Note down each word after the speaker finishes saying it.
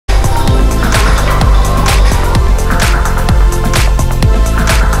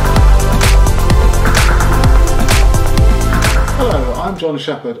John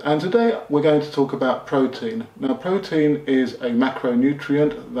Shepherd, and today we're going to talk about protein. Now, protein is a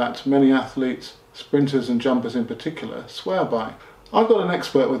macronutrient that many athletes, sprinters and jumpers in particular, swear by. I've got an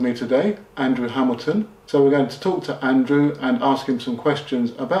expert with me today, Andrew Hamilton, so we're going to talk to Andrew and ask him some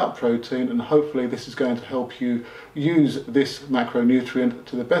questions about protein, and hopefully this is going to help you use this macronutrient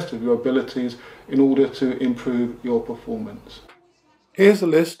to the best of your abilities in order to improve your performance. Here's a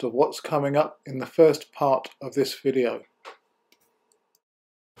list of what's coming up in the first part of this video.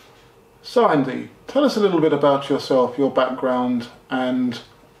 So Andy, tell us a little bit about yourself, your background and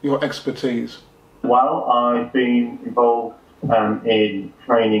your expertise. Well, I've been involved in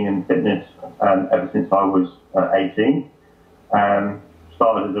training and fitness ever since I was 18.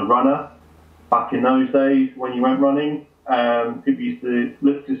 Started as a runner. Back in those days when you went running, people used to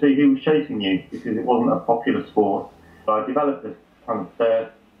look to see who was chasing you because it wasn't a popular sport. So I developed this kind of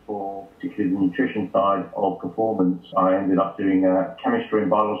thirst for particularly the nutrition side of performance. I ended up doing chemistry and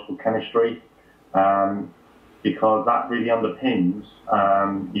biological chemistry because that really underpins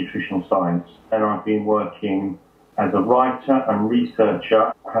nutritional science. And I've been working as a writer and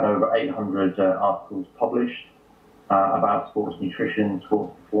researcher. I had over 800 articles published about sports nutrition,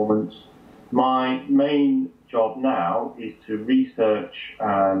 sports performance. My main job now is to research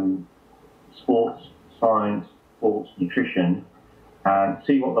sports science, sports nutrition, and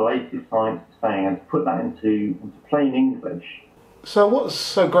see what the latest science is saying and to put that into plain English. So what's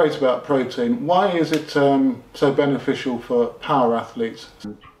so great about protein? Why is it so beneficial for power athletes?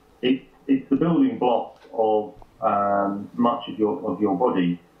 It's the building block of much of your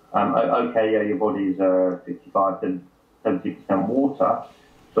body. Okay, yeah, your body is 65 to 70% water,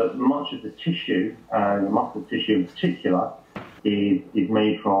 but much of the tissue, the muscle tissue in particular, is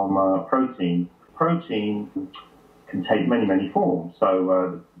made from protein. Protein can take many forms.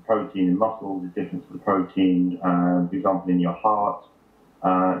 So the protein in muscles is different to the protein, for example, in your heart.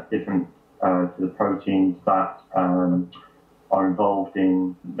 It's different to the proteins that are involved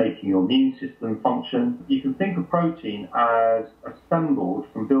in making your immune system function. You can think of protein as assembled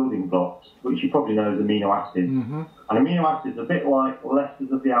from building blocks, which you probably know as amino acids. And amino acids are a bit like letters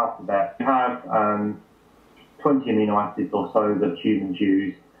of the alphabet. You have 20 amino acids or so that humans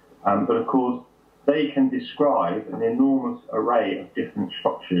use, but of course they can describe an enormous array of different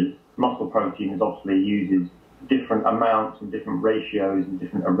structures. Muscle protein is obviously uses different amounts and different ratios and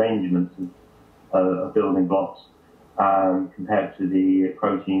different arrangements of building blocks compared to the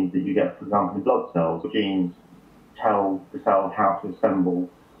proteins that you get, for example, in blood cells. Genes tell the cell how to assemble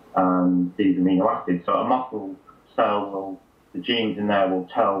these amino acids. So a muscle cell the genes in there will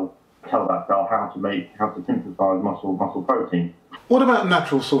tell that cell how to synthesize muscle protein. What about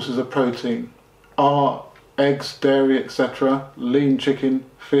natural sources of protein? Are eggs, dairy, etc., lean chicken,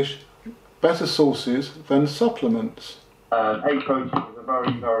 fish better sources than supplements? Egg protein is a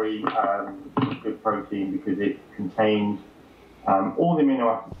very good protein because it contains all the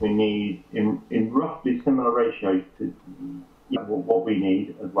amino acids we need in roughly similar ratios to what we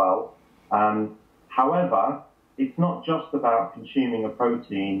need as well. However, it's not just about consuming a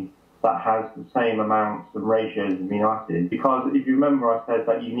protein that has the same amounts and ratios of amino acids, because if you remember I said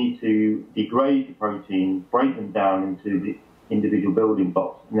that you need to degrade the protein, break them down into the individual building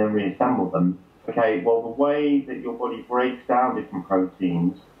blocks and then reassemble them. Okay, well the way that your body breaks down different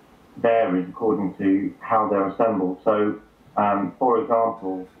proteins varies according to how they're assembled. So for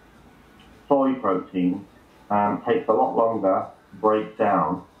example, soy protein takes a lot longer to break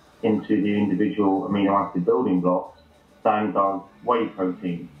down into the individual amino acid building blocks than does whey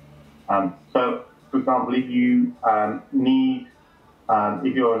protein. So, for example, if you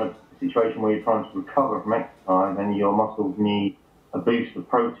if you're in a situation where you're trying to recover from exercise and your muscles need a boost of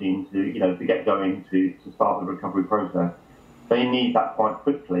protein to get going to start the recovery process, they need that quite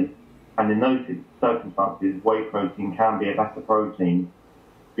quickly. And in those circumstances, whey protein can be a better protein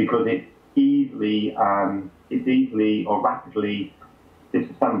because it's easily or rapidly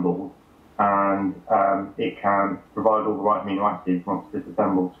disassembled, and it can provide all the right amino acids once it's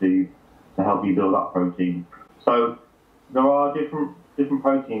disassembled to help you build up protein. So there are different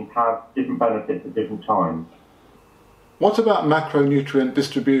proteins have different benefits at different times. What about macronutrient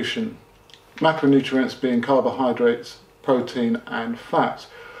distribution? Macronutrients being carbohydrates, protein and fats.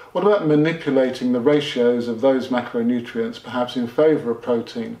 What about manipulating the ratios of those macronutrients, perhaps in favour of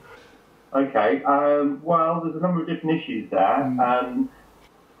protein? Okay, well, there's a number of different issues there.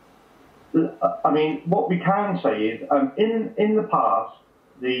 I mean, what we can say is, in the past,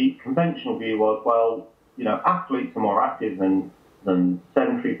 the conventional view was, well, athletes are more active than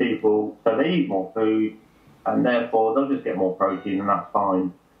sedentary people, so they eat more food, and therefore they'll just get more protein, and that's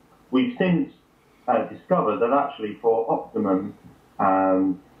fine. We've since discovered that actually for optimum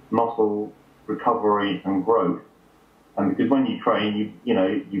muscle recovery and growth. And because when you train,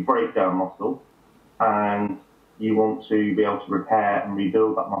 you break down muscle, and you want to be able to repair and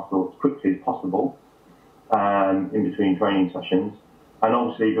rebuild that muscle as quickly as possible in between training sessions. And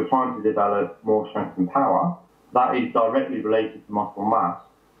obviously, if you're trying to develop more strength and power, that is directly related to muscle mass.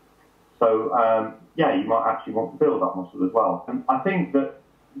 So, yeah, you might actually want to build that muscle as well. And I think that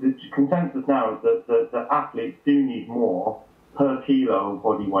the consensus now is that athletes do need more per kilo of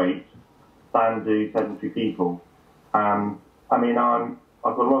body weight than do sedentary people. I mean,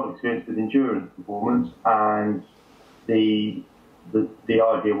 I've got a lot of experience with endurance performance, and the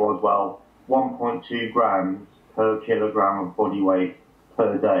idea was, well, 1.2 grams per kilogram of body weight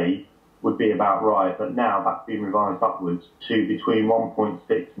per day would be about right, but now that's been revised upwards to between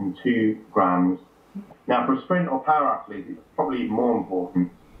 1.6 and 2 grams. Now, for a sprint or power athlete, it's probably even more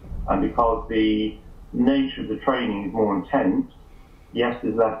important, and because the nature of the training is more intense. Yes,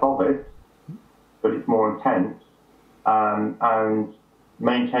 there's less of it, but it's more intense, and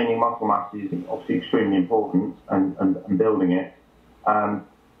maintaining muscle mass is obviously extremely important, and building it.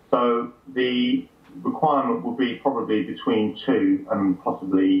 So the requirement will be probably between 2 and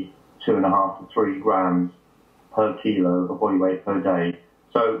possibly 2.5 to 3 grams per kilo of body weight per day.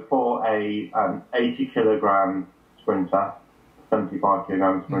 So for a 80 kilogram sprinter, 75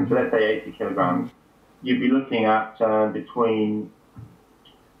 kilogram sprinter, let's say 80 kilograms, you'd be looking at between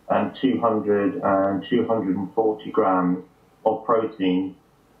 200 and 240 grams of protein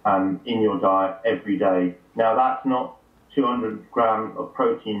in your diet every day. Now, that's not 200 grams of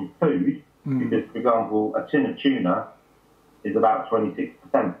protein food, because, for example, a tin of tuna is about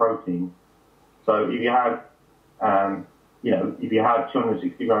 26% protein. So if you have, if you have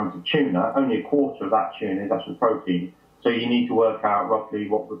 260 grams of tuna, only a quarter of that tuna is actual protein. So you need to work out roughly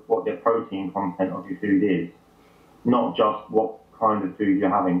what the protein content of your food is, not just what kind of food you're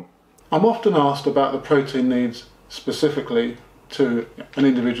having. I'm often asked about the protein needs specifically to an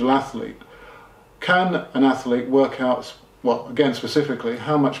individual athlete. Can an athlete work out, well, again specifically,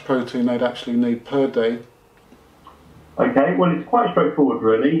 how much protein they'd actually need per day? Okay, well, it's quite straightforward,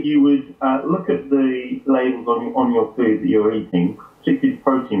 really. You would look at the labels on your food that you're eating, particularly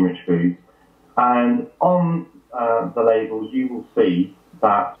protein-rich foods, and on the labels you will see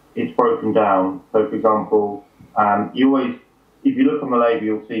that it's broken down. So, for example, if you look on the label,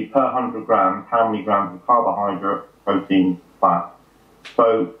 you'll see per 100 grams how many grams of carbohydrate, protein, fat.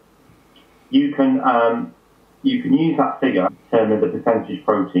 So you can use that figure to determine the percentage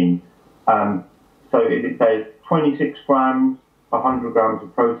protein. So if it says 26 grams per 100 grams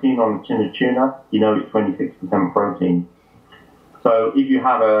of protein on a tin of tuna, you know it's 26% protein. So if you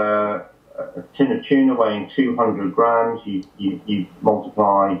have a tin of tuna weighing 200 grams, you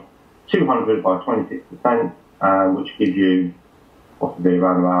multiply 200 by 26%, which gives you possibly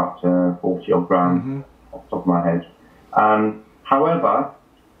around about 40 odd grams off the top of my head. However,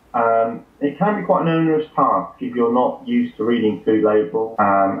 it can be quite an onerous task if you're not used to reading food labels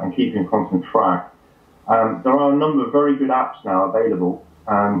and keeping constant track. There are a number of very good apps now available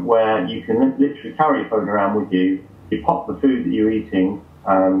where you can literally carry your phone around with you. You pop the food that you're eating,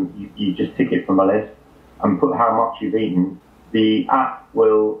 you just tick it from a list and put how much you've eaten. The app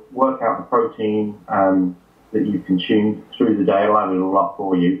will work out the protein that you've consumed through the day. It'll add it all up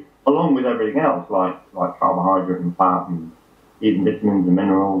for you, along with everything else like carbohydrate and fat and even vitamins and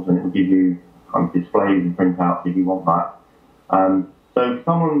minerals, and it will give you kind of displays and printouts if you want that. So if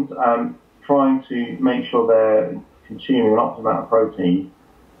someone's trying to make sure they're consuming an optimal amount of protein,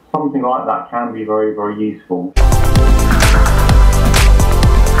 something like that can be very, very useful.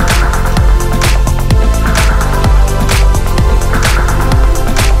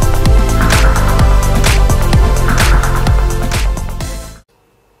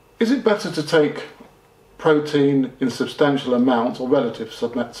 Is it better to take protein in substantial amounts or relative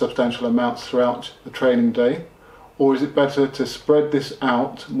substantial amounts throughout the training day, or is it better to spread this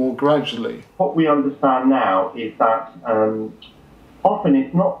out more gradually? What we understand now is that often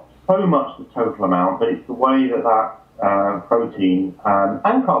it's not so much the total amount, but it's the way that protein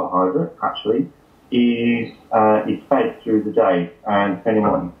and carbohydrate actually is fed through the day, and depending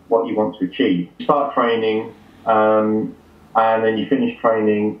on what you want to achieve. You start training and then you finish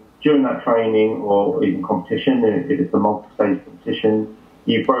training. During that training or even competition, if it's a multi-stage competition,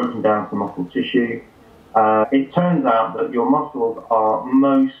 you've broken down some muscle tissue. It turns out that your muscles are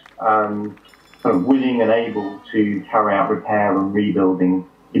most kind of willing and able to carry out repair and rebuilding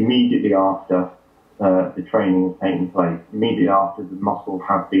immediately after the training has taken place, immediately after the muscles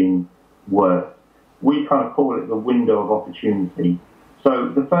have been worked. We kind of call it the window of opportunity. So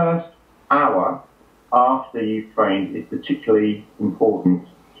the first hour after you've trained, it's particularly important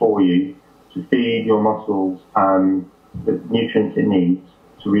for you to feed your muscles the nutrients it needs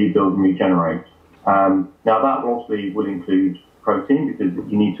to rebuild and regenerate. Now that obviously will include protein, because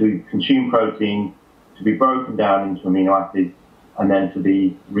you need to consume protein to be broken down into amino acids and then to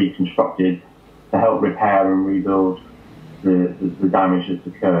be reconstructed to help repair and rebuild the damage that's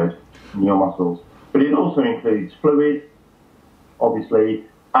occurred in your muscles. But it also includes fluid, obviously,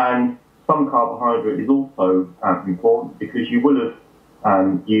 and some carbohydrate is also important, because you will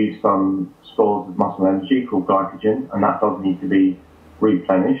have used some stores of muscle energy called glycogen, and that does need to be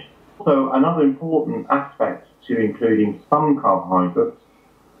replenished. Also, another important aspect to including some carbohydrates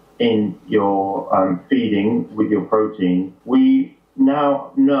in your feeding with your protein, we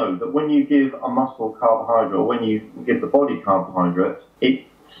now know that when you give a muscle carbohydrate, or when you give the body carbohydrate, it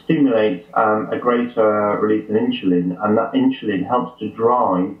stimulates a greater release of insulin, and that insulin helps to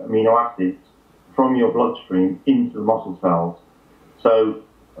drive amino acids from your bloodstream into the muscle cells. So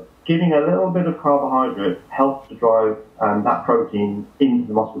giving a little bit of carbohydrate helps to drive that protein into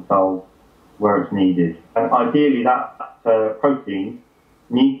the muscle cells where it's needed. And ideally that protein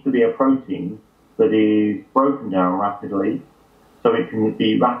needs to be a protein that is broken down rapidly, so it can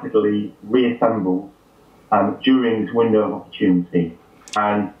be rapidly reassembled during this window of opportunity.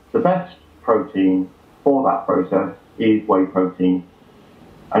 And the best protein for that process is whey protein.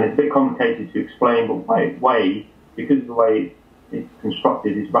 And it's a bit complicated to explain, but whey, because of the way it's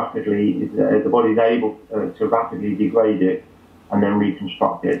constructed, the body is able to rapidly degrade it and then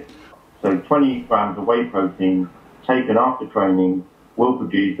reconstruct it. So 20 grams of whey protein taken after training will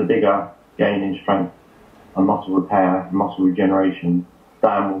produce a bigger gain in strength and muscle repair and muscle regeneration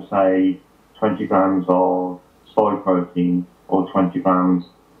than, we'll say, 20 grams of soy protein or 20 grams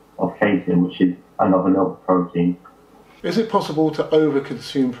of casein, which is another milk protein. Is it possible to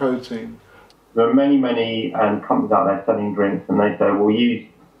overconsume protein? There are many companies out there selling drinks, and they say, we'll use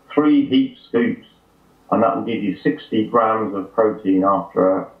 3 heap scoops, and that will give you 60 grams of protein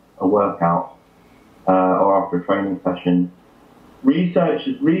after a workout or after a training session. Research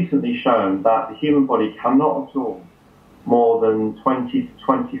has recently shown that the human body cannot absorb more than 20 to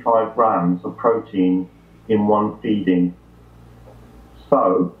 25 grams of protein in one feeding.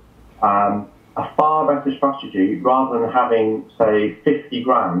 So, a far better strategy, rather than having, say, 50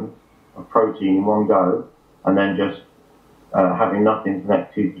 grams of protein in one go, and then just having nothing for the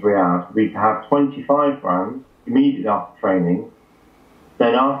next 2 to 3 hours, would be to have 25 grams immediately after training,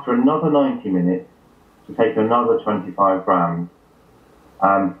 then after another 90 minutes, to take another 25 grams.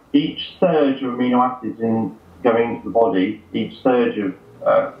 Each surge of amino acids going into the body, each surge of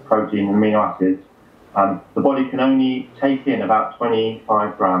protein and amino acids, the body can only take in about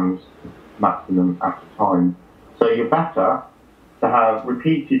 25 grams maximum at a time. So you're better to have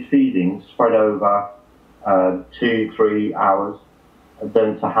repeated feedings spread over 2-3 hours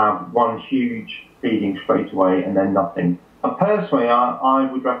than to have one huge feeding straight away and then nothing. Personally, I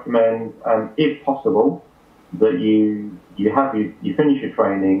would recommend, if possible, that you finish your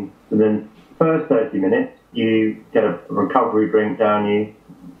training, and then the first 30 minutes you get a recovery drink down you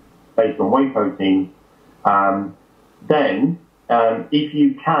based on whey protein. Then, if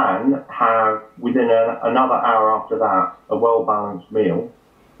you can have within another hour after that a well-balanced meal,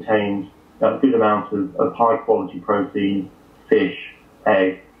 contains a good amount of high-quality protein, fish,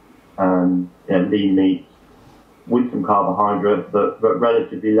 egg, lean meat, with some carbohydrate, but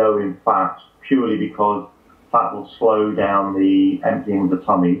relatively low in fat, purely because fat will slow down the emptying of the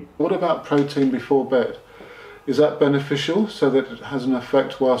tummy. What about protein before bed? Is that beneficial, so that it has an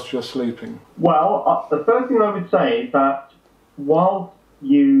effect whilst you're sleeping? Well, the first thing I would say is that whilst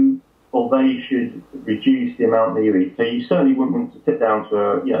they should reduce the amount that you eat, so you certainly wouldn't want to sit down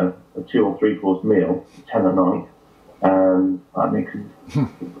to a 2 or 3 course meal, 10 at night. That makes it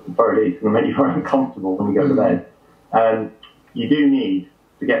very least going to make you very uncomfortable when you go to bed. You do need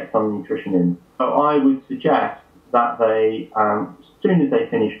to get some nutrition in. So I would suggest that they, as soon as they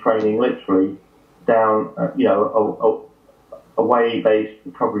finish training, literally down, a whey-based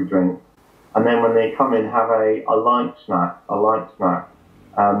recovery drink, and then when they come in, have a light snack.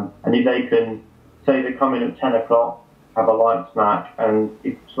 And if they can, say they come in at 10 o'clock, have a light snack, and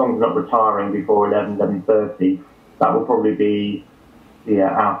as long as they're not retiring before 11:30, that will probably be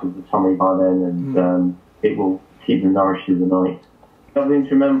out of the tummy by then, and it will keep them nourished through the night. The other thing to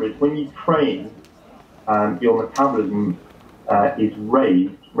remember is when you train, your metabolism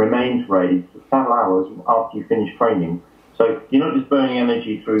remains raised for several hours after you finish training. So you're not just burning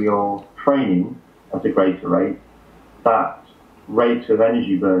energy through your training at a greater rate, that rate of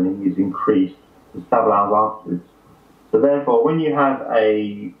energy burning is increased for several hours afterwards. So therefore, when you have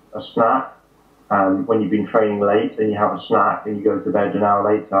a snack, when you've been training late and you have a snack and you go to bed an hour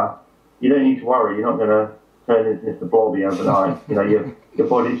later, you don't need to worry. You're not going to turn into Mr. Blobby overnight. You know, your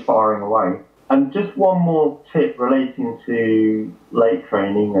body's firing away. And just one more tip relating to late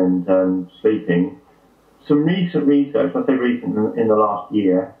training and sleeping. Some recent research, I say recent in the last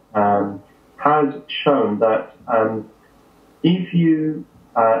year, has shown that if you,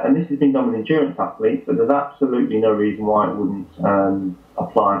 and this has been done with endurance athletes, but there's absolutely no reason why it wouldn't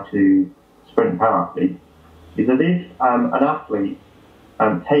apply to sprint and power athletes, is that if an athlete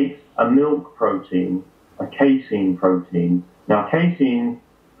takes a milk protein, a casein protein. Now, casein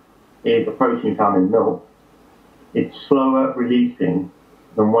is a protein found in milk. It's slower releasing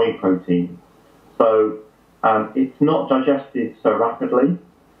than whey protein. So it's not digested so rapidly.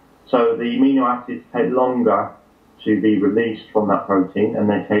 So the amino acids take longer to be released from that protein, and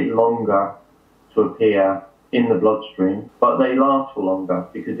they take longer to appear in the bloodstream, but they last for longer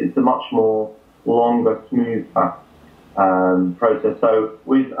because it's a much more longer, smoother process. So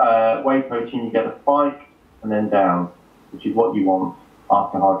with whey protein, you get a spike and then down, which is what you want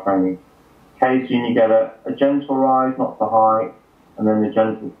after hard training. Casein, you get a gentle rise, not so high, and then the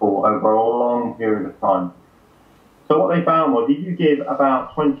gentle fall over a long period of time. So what they found was if you give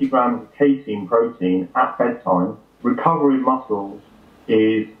about 20 grams of casein protein at bedtime, recovery of muscles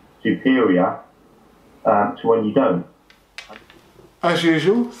is superior to when you don't. As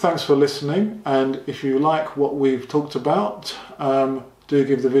usual, thanks for listening, and if you like what we've talked about, do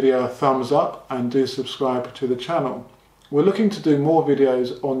give the video a thumbs up and do subscribe to the channel. We're looking to do more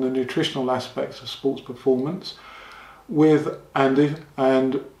videos on the nutritional aspects of sports performance with Andy,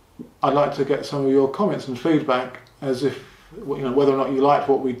 and I'd like to get some of your comments and feedback as if, you know, whether or not you liked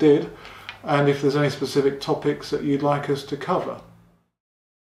what we did and if there's any specific topics that you'd like us to cover.